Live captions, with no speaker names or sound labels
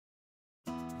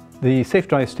The Safe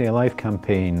Drive Stay Alive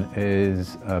campaign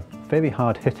is a very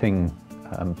hard-hitting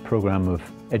programme of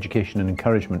education and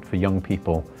encouragement for young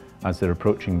people as they're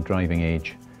approaching driving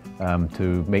age,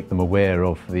 to make them aware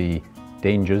of the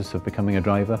dangers of becoming a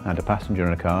driver and a passenger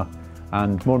in a car,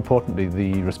 and more importantly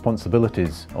the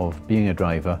responsibilities of being a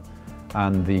driver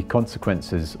and the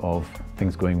consequences of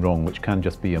things going wrong, which can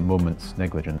just be a moment's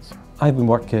negligence. I've been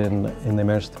working in the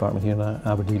emergency department here in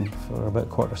Aberdeen for about a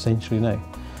quarter century now,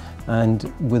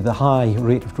 and with the high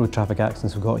rate of road traffic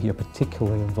accidents we've got here,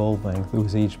 particularly involving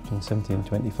those aged between 17 and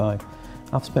 25,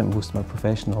 I've spent most of my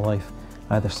professional life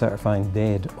either certifying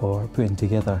dead or putting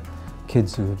together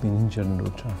kids who have been injured in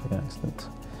road traffic accidents.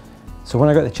 So when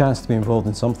I got the chance to be involved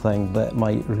in something that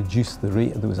might reduce the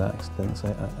rate of those accidents,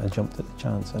 I jumped at the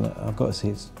chance, and I've got to say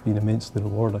it's been immensely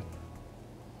rewarding.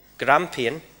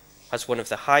 Grampian has one of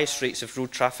the highest rates of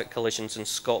road traffic collisions in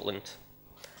Scotland.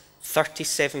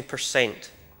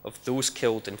 37% of those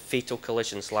killed in fatal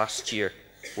collisions last year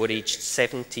were aged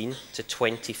 17 to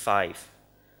 25.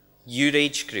 Your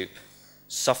age group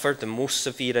suffer the most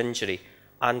severe injury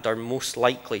and are most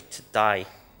likely to die.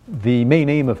 The main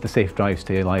aim of the Safe Drive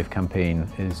Stay Alive campaign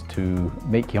is to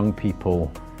make young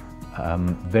people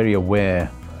very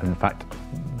aware, and in fact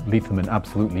leave them in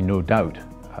absolutely no doubt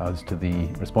as to the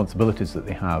responsibilities that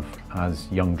they have as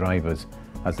young drivers.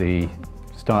 As they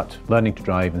start learning to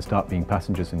drive and start being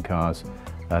passengers in cars,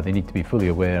 they need to be fully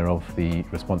aware of the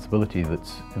responsibility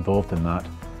that's involved in that,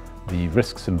 the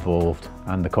risks involved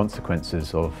and the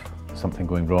consequences of something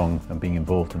going wrong and being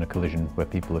involved in a collision where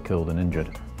people are killed and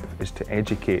injured. Is to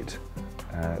educate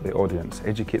the audience,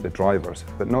 educate the drivers,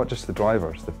 but not just the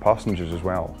drivers, the passengers as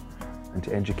well, and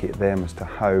to educate them as to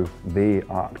how they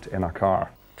act in a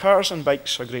car. Cars and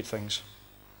bikes are great things.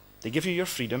 They give you your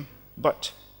freedom,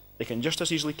 but they can just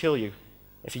as easily kill you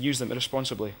if you use them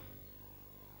irresponsibly.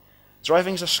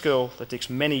 Driving is a skill that takes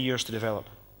many years to develop.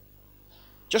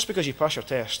 Just because you pass your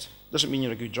test doesn't mean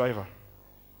you're a good driver.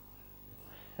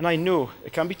 And I know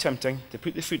it can be tempting to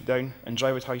put the foot down and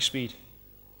drive at high speed.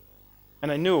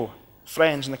 And I know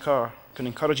friends in the car can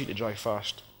encourage you to drive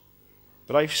fast.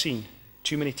 But I've seen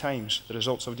too many times the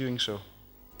results of doing so.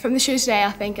 From the show today,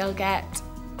 I think I'll get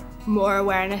more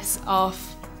awareness of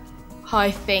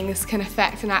how things can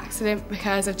affect an accident,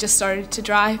 because I've just started to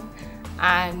drive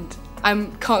and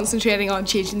I'm concentrating on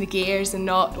changing the gears and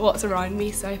not what's around me.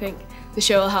 So I think the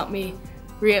show will help me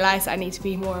realise that I need to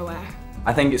be more aware.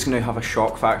 I think it's going to have a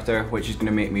shock factor, which is going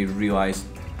to make me realise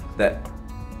that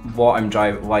what I'm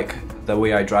driving, like the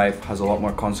way I drive, has a lot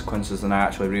more consequences than I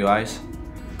actually realise,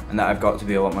 and that I've got to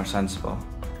be a lot more sensible.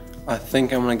 I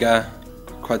think I'm going to get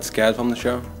quite scared from the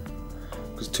show,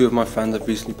 because two of my friends have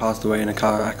recently passed away in a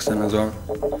car accident as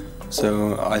well,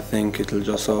 so I think it'll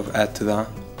just sort of add to that.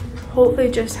 Hopefully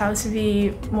just how to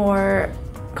be more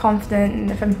confident,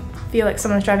 and if I feel like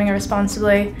someone's driving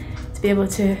irresponsibly, to be able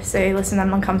to say, listen,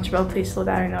 I'm uncomfortable, please slow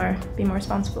down, or be more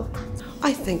responsible.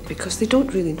 I think because they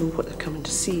don't really know what they're coming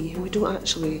to see, and we don't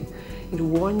actually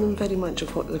warn them very much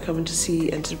of what they're coming to see,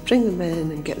 and to bring them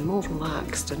in and get them all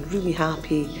relaxed and really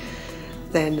happy,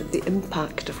 then the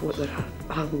impact of what they're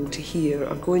having to hear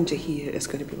or going to hear is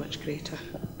going to be much greater.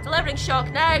 Delivering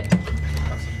shock now.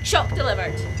 Shock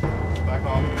delivered. Back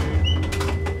on.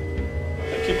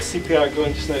 Keep CPR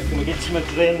going just now. Can we get some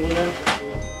adrenaline in?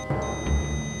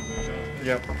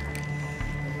 Yep.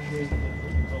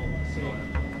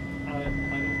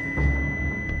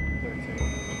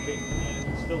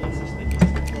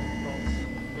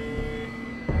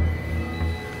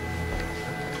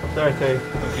 Okay,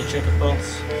 check the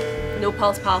pulse. No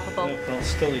pulse palpable. No pulse,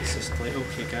 still asystole.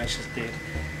 Okay guys, she's dead.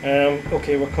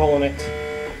 Okay, we're calling it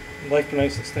life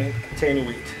pronounced at 10 a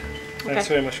week. Thanks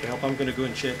very much for your help. I'm going to go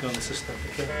and check on the system.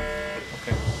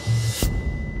 Okay.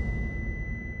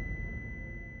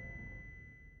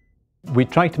 We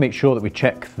try to make sure that we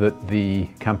check that the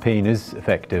campaign is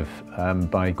effective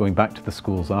by going back to the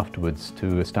schools afterwards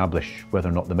to establish whether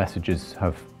or not the messages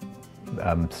have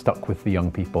stuck with the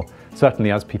young people.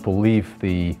 Certainly as people leave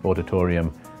the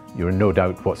auditorium, you're in no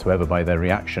doubt whatsoever by their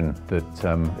reaction that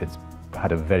it's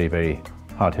had a very, very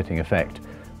hard-hitting effect.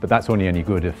 But that's only any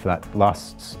good if that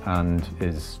lasts and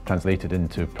is translated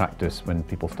into practice when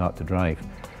people start to drive.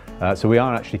 So we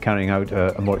are actually carrying out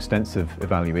a more extensive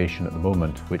evaluation at the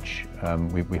moment, which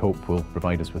we hope will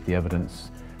provide us with the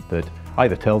evidence that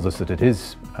either tells us that it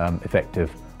is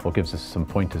effective or gives us some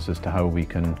pointers as to how we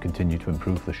can continue to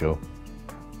improve the show.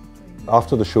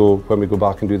 After the show, when we go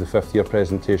back and do the 5th year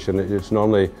presentation, it's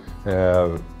normally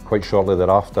quite shortly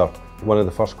thereafter. One of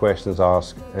the first questions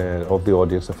asked of the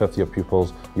audience, the 5th year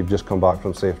pupils, you've just come back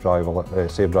from Safe Drive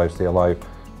Stay Alive,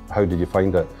 how did you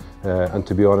find it? And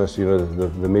to be honest, you know,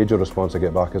 the major response I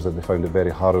get back is that they found it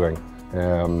very harrowing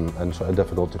and sort of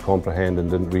difficult to comprehend, and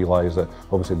didn't realise that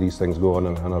obviously these things go on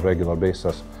a regular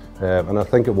basis. And I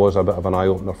think it was a bit of an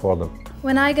eye-opener for them.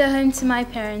 When I go home to my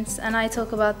parents and I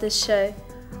talk about this show,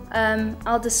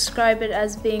 I'll describe it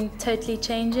as being totally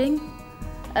changing,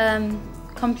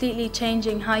 completely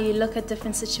changing how you look at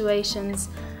different situations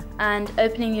and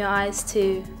opening your eyes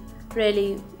to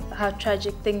really how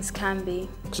tragic things can be.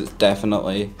 It's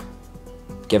definitely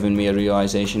given me a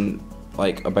realisation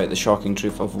about the shocking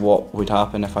truth of what would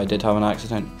happen if I did have an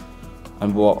accident,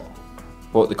 and what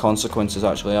the consequences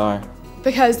actually are.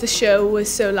 Because the show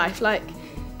was so lifelike,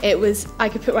 I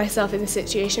could put myself in the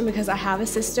situation because I have a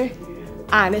sister,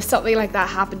 and if something like that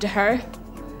happened to her,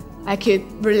 I could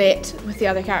relate with the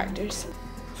other characters.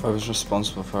 If I was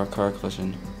responsible for a car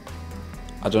collision,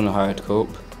 I don't know how I'd cope.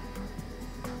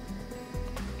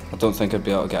 I don't think I'd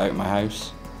be able to get out of my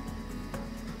house.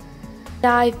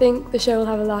 Yeah, I think the show will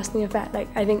have a lasting effect.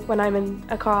 I think when I'm in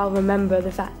a car, I'll remember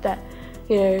the fact that,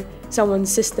 you know,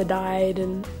 someone's sister died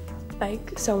and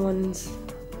someone's,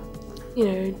 you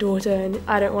know, daughter, and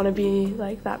I don't want to be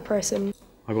like that person.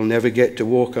 I will never get to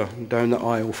walk her down the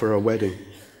aisle for her wedding.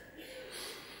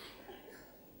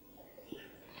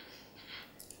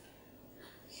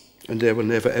 And there will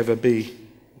never ever be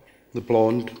the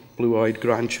blonde, blue-eyed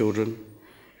grandchildren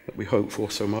that we hope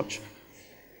for so much.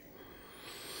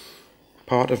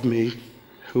 Part of me,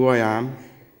 who I am,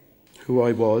 who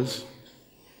I was,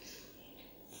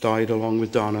 died along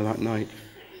with Dana that night.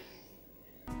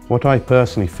 What I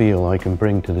personally feel I can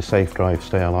bring to the Safe Drive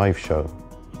Stay Alive show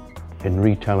in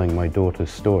retelling my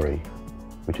daughter's story,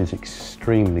 which is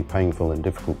extremely painful and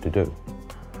difficult to do,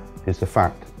 is the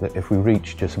fact that if we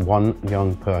reach just one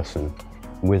young person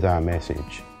with our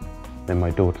message, then my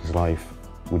daughter's life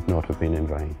would not have been in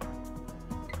vain.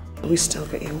 We still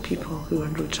get young people who are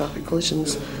in road traffic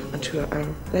collisions and who are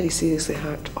very seriously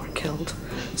hurt or killed.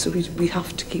 So we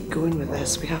have to keep going with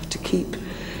this. We have to keep,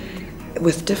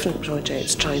 with different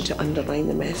projects, trying to underline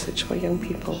the message for young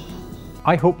people.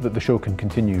 I hope that the show can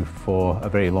continue for a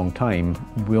very long time.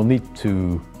 We'll need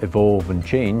to evolve and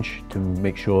change to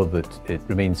make sure that it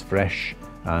remains fresh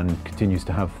and continues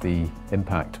to have the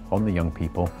impact on the young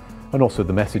people. And also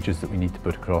the messages that we need to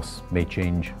put across may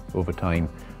change over time.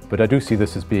 But I do see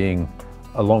this as being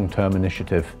a long-term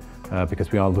initiative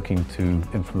because we are looking to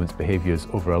influence behaviours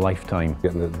over a lifetime.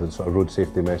 Getting the sort of road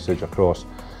safety message across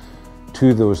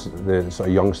to the sort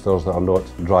of youngsters that are not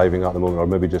driving at the moment, or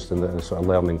maybe just in the sort of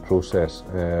learning process.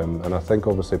 And I think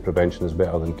obviously prevention is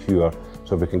better than cure.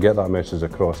 So if we can get that message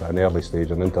across at an early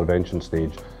stage, an intervention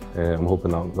stage, I'm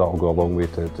hoping that will go a long way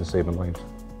to saving lives.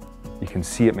 You can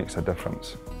see it makes a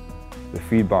difference. The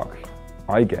feedback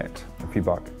I get, the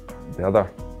feedback the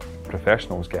other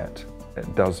professionals get,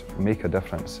 it does make a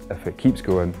difference. If it keeps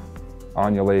going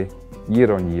annually,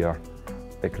 year on year,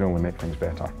 it can only make things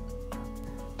better.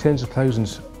 Tens of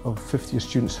thousands of fifth-year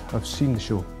students have seen the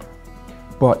show,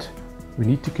 but we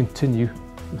need to continue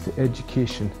with the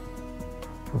education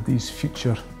of these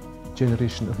future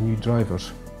generation of new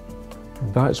drivers.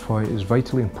 And that's why it is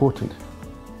vitally important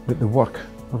that the work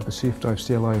of the Safe Drive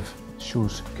Stay Alive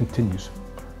shows continues.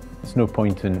 There's no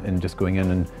point in just going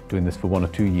in and doing this for 1 or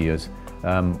 2 years.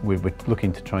 We're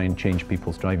looking to try and change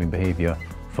people's driving behaviour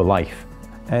for life.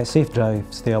 Safe Drive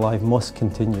Stay Alive must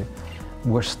continue.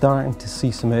 We're starting to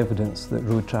see some evidence that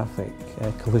road traffic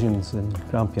collisions in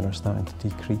Grampian are starting to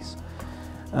decrease.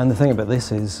 And the thing about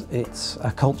this is it's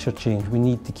a culture change. We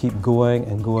need to keep going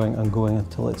and going and going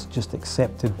until it's just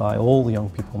accepted by all the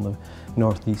young people in the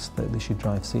North East that they should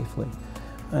drive safely.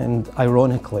 And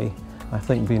ironically, I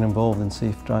think being involved in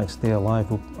Safe Drive Stay Alive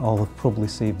I'll have probably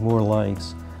saved more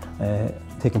lives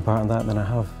taking part in that than I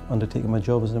have undertaking my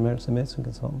job as an emergency medicine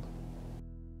consultant.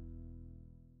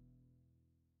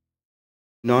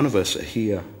 None of us are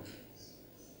here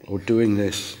or doing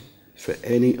this for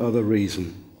any other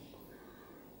reason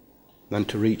than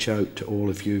to reach out to all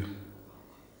of you,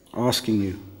 asking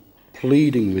you,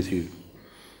 pleading with you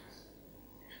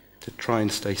to try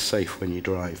and stay safe when you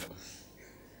drive.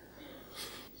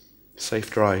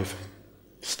 Safe drive,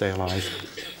 stay alive.